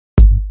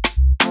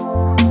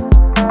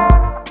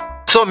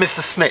So,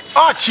 Mr. Smith.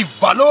 Ah, Chief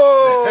Balo!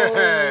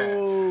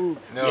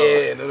 No.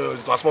 Yeah, no,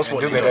 it was small.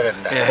 Do better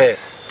than that. Yeah.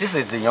 This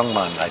is the young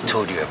man I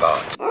told you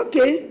about.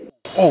 Okay.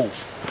 Oh,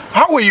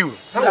 how are you?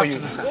 How are you?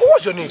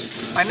 What's your name?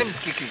 My name is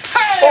Kaykay.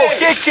 Hey! Oh,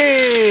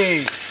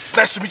 Kaykay! It's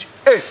nice to meet you.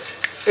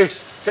 Hey,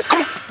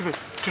 come on.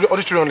 To the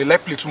auditorium, they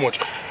like play too much.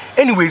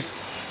 Anyways,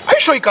 are you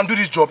sure you can do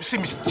this job? You see,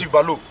 Mr. Chief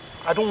Balo,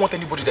 I don't want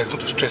anybody that's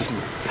going to stress me.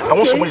 I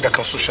want somebody that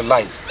can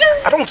socialize.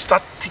 I don't want to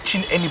start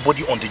teaching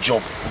anybody on the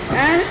job.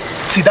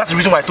 See, that's the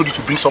reason why I told you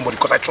to bring somebody,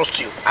 because I trust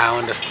you. I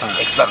understand.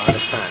 Exactly. I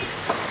understand.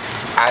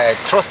 I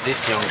trust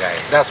this young guy.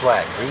 That's why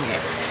I bring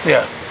him.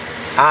 Yeah.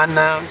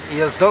 And he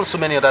has done so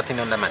many other things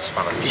under my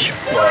supervision.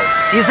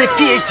 Wow. He's a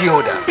PhD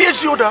holder.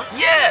 PhD holder?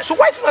 Yes. So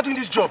why is he not doing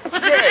this job?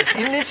 Yes,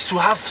 he needs to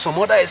have some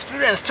other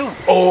experience too.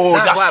 Oh,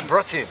 that's why true. I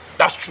brought him.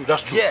 That's true,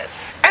 that's true.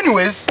 Yes.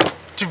 Anyways,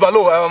 Chief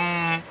Balo,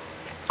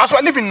 as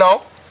we're leaving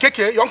now,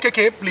 Kaykay, young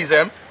Kaykay, please,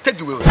 take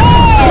the wheels.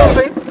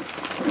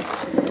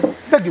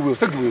 Take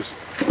the wheels.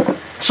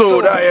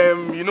 So that,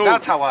 you know...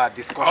 That's our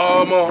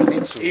discussion.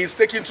 It's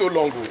taking so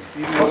long. No.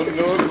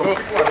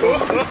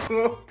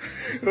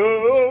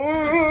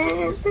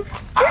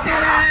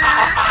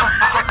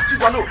 Chief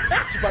Balo,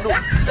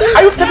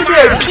 are you telling me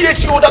a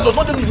PhD holder does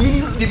not know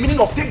the meaning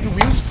of take the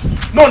wheels?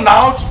 No,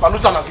 now, Chief Balo,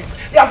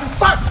 he has been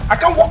sacked. I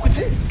can't work with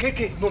him.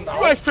 Kaykay, no, now.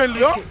 You are a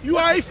failure. You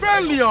are a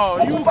failure.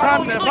 You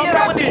can never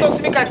make it.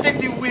 When he can take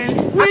the wheel.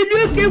 Will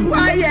you keep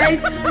quiet?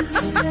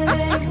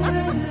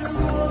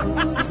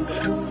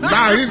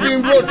 Now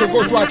even go to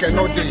work and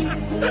not day.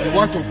 You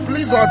want to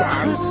please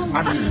others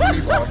and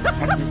displease us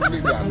and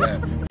displease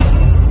yourself.